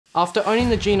After owning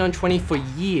the G920 for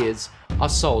years, I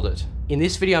sold it. In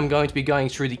this video, I'm going to be going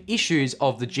through the issues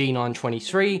of the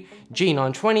G923,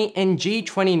 G920, and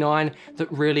G29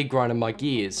 that really grinded my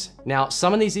gears. Now,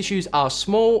 some of these issues are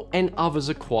small and others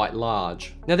are quite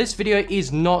large. Now, this video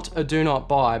is not a do not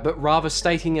buy, but rather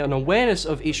stating an awareness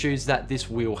of issues that this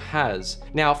wheel has.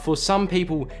 Now, for some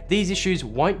people, these issues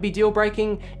won't be deal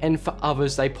breaking, and for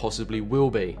others, they possibly will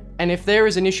be. And if there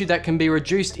is an issue that can be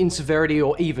reduced in severity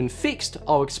or even fixed,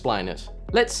 I'll explain it.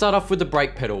 Let's start off with the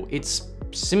brake pedal. It's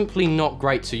simply not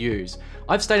great to use.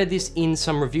 I've stated this in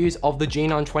some reviews of the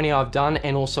G920 I've done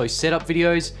and also setup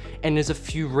videos, and there's a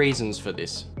few reasons for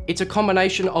this. It's a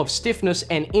combination of stiffness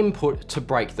and input to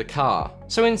brake the car.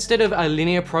 So instead of a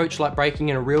linear approach like braking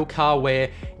in a real car where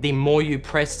the more you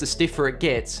press the stiffer it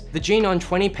gets, the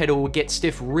G920 pedal will get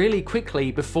stiff really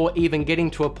quickly before even getting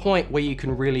to a point where you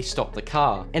can really stop the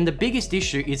car. And the biggest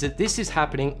issue is that this is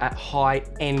happening at high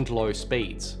and low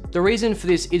speeds. The reason for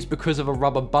this is because of a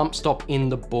rubber bump stop in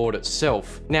the board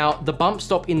itself. Now, the bump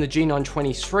stop in the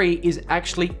G923 is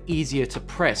actually easier to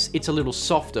press. It's a little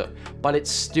softer, but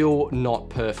it's still not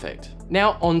perfect.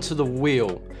 Now onto the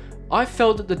wheel. I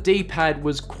felt that the D-pad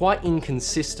was quite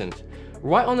inconsistent.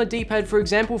 Right on the D-pad, for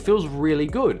example, feels really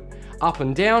good. Up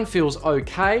and down feels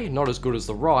okay, not as good as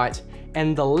the right,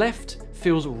 and the left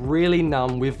feels really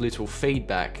numb with little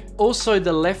feedback. Also,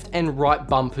 the left and right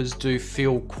bumpers do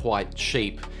feel quite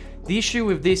cheap. The issue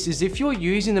with this is if you're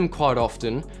using them quite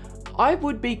often, I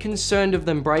would be concerned of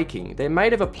them breaking. They're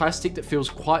made of a plastic that feels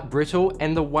quite brittle,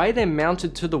 and the way they're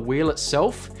mounted to the wheel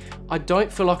itself, I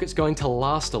don't feel like it's going to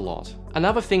last a lot.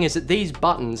 Another thing is that these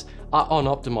buttons are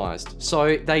unoptimized,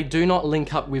 so they do not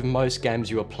link up with most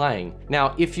games you are playing.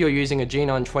 Now, if you're using a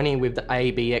G920 with the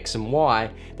A, B, X, and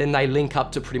Y, then they link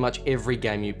up to pretty much every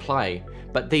game you play.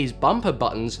 But these bumper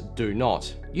buttons do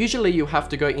not. Usually you have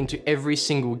to go into every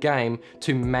single game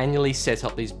to manually set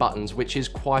up these buttons, which is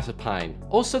quite a pain.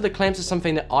 Also, the clamps are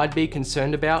something that I'd be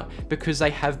concerned about because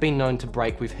they have been known to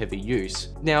break with heavy use.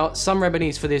 Now, some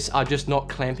remedies for this are just not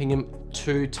clamping them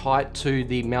too tight to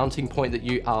the mounting point that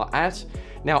you are at.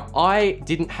 Now, I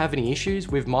didn't have any issues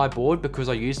with my board because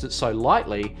I used it so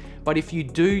lightly, but if you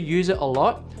do use it a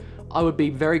lot, I would be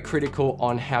very critical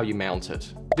on how you mount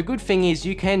it. The good thing is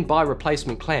you can buy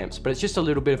replacement clamps, but it's just a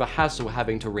little bit of a hassle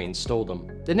having to reinstall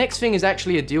them. The next thing is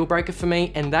actually a deal breaker for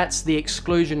me, and that's the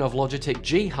exclusion of Logitech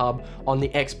G Hub on the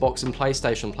Xbox and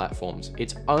PlayStation platforms.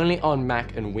 It's only on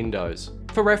Mac and Windows.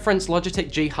 For reference, Logitech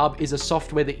G Hub is a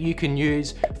software that you can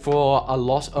use for a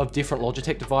lot of different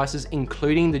Logitech devices,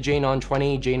 including the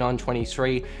G920,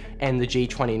 G923, and the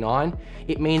G29.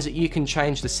 It means that you can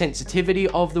change the sensitivity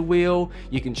of the wheel,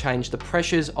 you can change the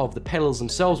pressures of the pedals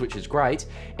themselves, which is great,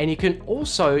 and you can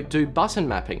also do button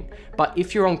mapping. But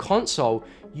if you're on console,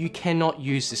 you cannot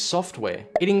use this software.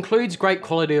 It includes great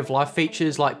quality of life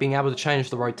features like being able to change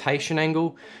the rotation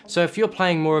angle. So if you're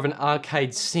playing more of an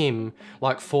arcade sim,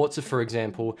 like Forza for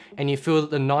example, and you feel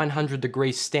that the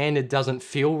 900-degree standard doesn't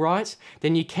feel right,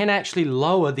 then you can actually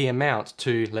lower the amount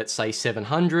to, let's say,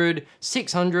 700,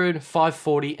 600,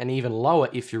 540, and even lower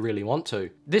if you really want to.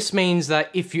 This means that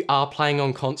if you are playing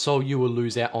on console, you will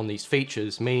lose out on these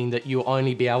features, meaning that you'll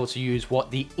only be able to use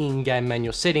what the in-game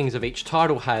manual settings of each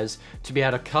title has to be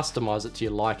able to customize it to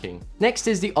your liking. Next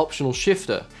is the optional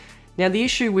shifter. Now, the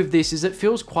issue with this is it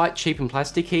feels quite cheap and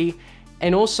plasticky,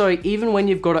 and also even when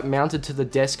you've got it mounted to the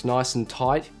desk nice and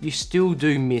tight, you still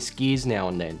do miss gears now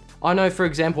and then. I know, for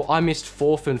example, I missed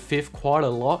 4th and 5th quite a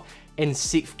lot, and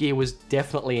 6th gear was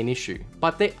definitely an issue.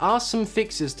 But there are some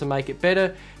fixes to make it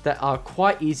better that are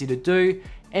quite easy to do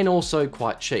and also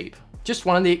quite cheap. Just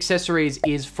one of the accessories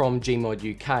is from Gmod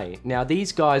UK. Now,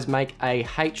 these guys make a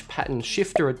H-pattern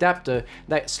shifter adapter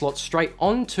that slots straight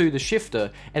onto the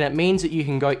shifter, and it means that you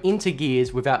can go into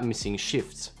gears without missing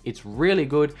shifts. It's really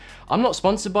good. I'm not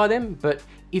sponsored by them, but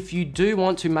if you do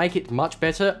want to make it much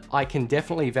better, I can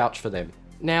definitely vouch for them.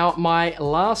 Now, my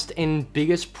last and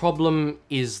biggest problem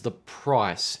is the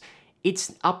price.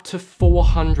 It's up to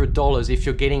 $400 if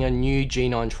you're getting a new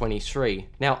G923.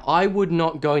 Now, I would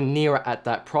not go near it at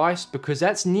that price because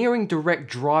that's nearing direct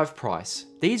drive price.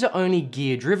 These are only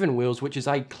gear-driven wheels, which is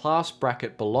a class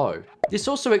bracket below. This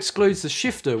also excludes the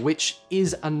shifter, which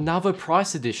is another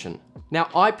price addition. Now,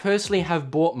 I personally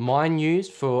have bought mine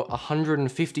used for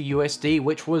 150 USD,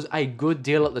 which was a good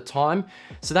deal at the time.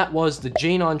 So that was the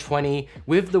G920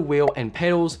 with the wheel and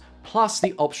pedals, plus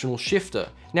the optional shifter.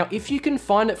 Now, if you can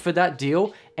find it for that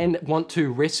deal and want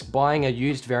to risk buying a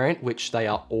used variant, which they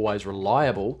are always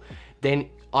reliable, then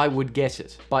I would get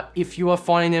it. But if you are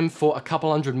finding them for a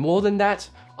couple hundred more than that,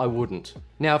 I wouldn't.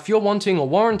 Now, if you're wanting a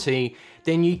warranty,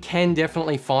 then you can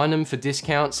definitely find them for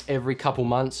discounts every couple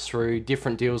months through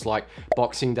different deals like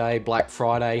Boxing Day, Black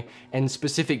Friday, and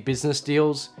specific business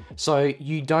deals. So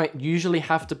you don't usually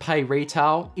have to pay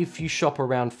retail if you shop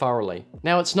around thoroughly.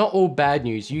 Now, it's not all bad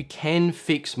news. You can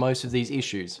fix most of these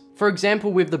issues. For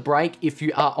example, with the brake, if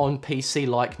you are on PC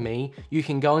like me, you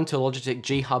can go into Logitech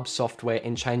G Hub software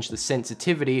and change the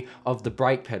sensitivity of the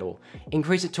brake pedal.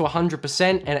 Increase it to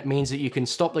 100% and it means that you can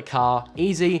stop the car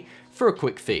easy for a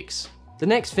quick fix. The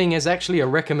next thing is actually a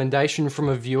recommendation from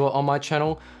a viewer on my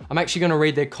channel. I'm actually going to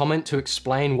read their comment to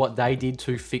explain what they did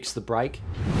to fix the brake.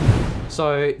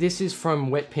 So this is from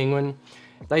Wet Penguin.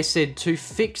 They said to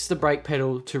fix the brake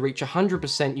pedal to reach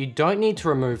 100%, you don't need to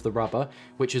remove the rubber,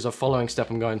 which is a following step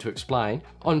I'm going to explain.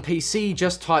 On PC,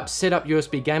 just type setup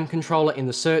USB game controller in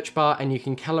the search bar and you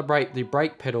can calibrate the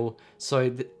brake pedal so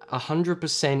that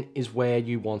 100% is where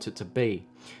you want it to be.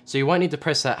 So you won't need to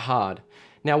press that hard.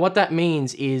 Now what that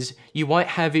means is you won't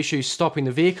have issues stopping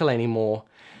the vehicle anymore,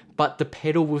 but the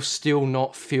pedal will still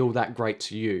not feel that great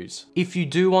to use. If you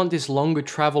do want this longer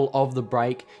travel of the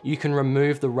brake, you can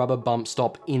remove the rubber bump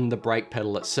stop in the brake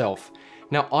pedal itself.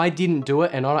 Now, I didn't do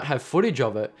it and I don't have footage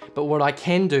of it, but what I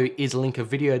can do is link a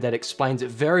video that explains it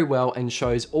very well and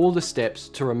shows all the steps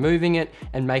to removing it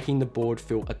and making the board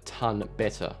feel a ton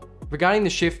better. Regarding the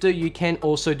shifter, you can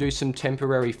also do some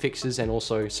temporary fixes and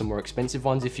also some more expensive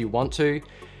ones if you want to.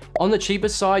 On the cheaper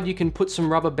side, you can put some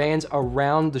rubber bands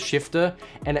around the shifter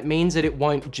and it means that it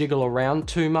won't jiggle around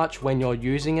too much when you're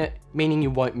using it, meaning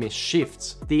you won't miss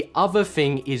shifts. The other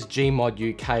thing is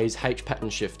Gmod UK's H-pattern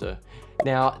shifter.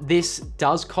 Now, this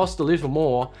does cost a little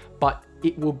more, but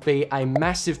it will be a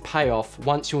massive payoff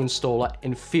once you install it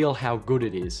and feel how good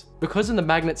it is. Because of the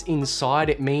magnets inside,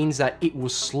 it means that it will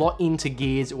slot into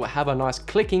gears, it will have a nice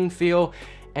clicking feel,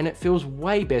 and it feels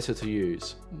way better to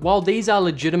use. While these are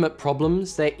legitimate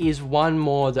problems, there is one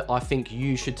more that I think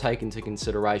you should take into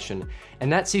consideration,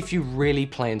 and that's if you really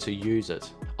plan to use it.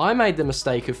 I made the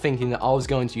mistake of thinking that I was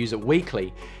going to use it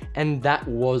weekly, and that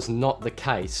was not the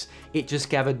case. It just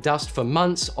gathered dust for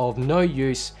months of no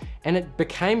use, and it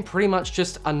became pretty much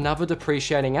just another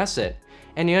depreciating asset.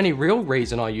 And the only real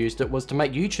reason I used it was to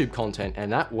make YouTube content,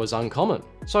 and that was uncommon.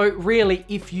 So really,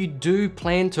 if you do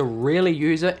plan to really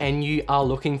use it and you are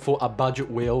looking for a budget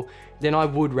wheel, then I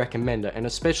would recommend it, and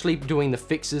especially doing the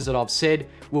fixes that I've said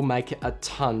will make it a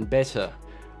ton better.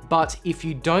 But if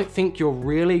you don't think you're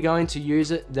really going to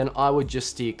use it, then I would just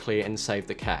steer clear and save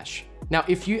the cash. Now,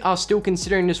 if you are still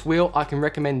considering this wheel, I can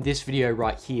recommend this video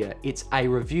right here. It's a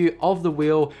review of the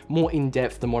wheel more in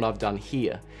depth than what I've done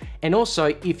here. And also,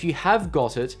 if you have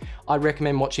got it, I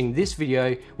recommend watching this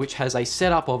video, which has a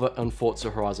setup of it on Forza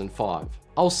Horizon 5.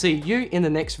 I'll see you in the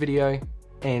next video,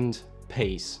 and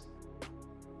peace.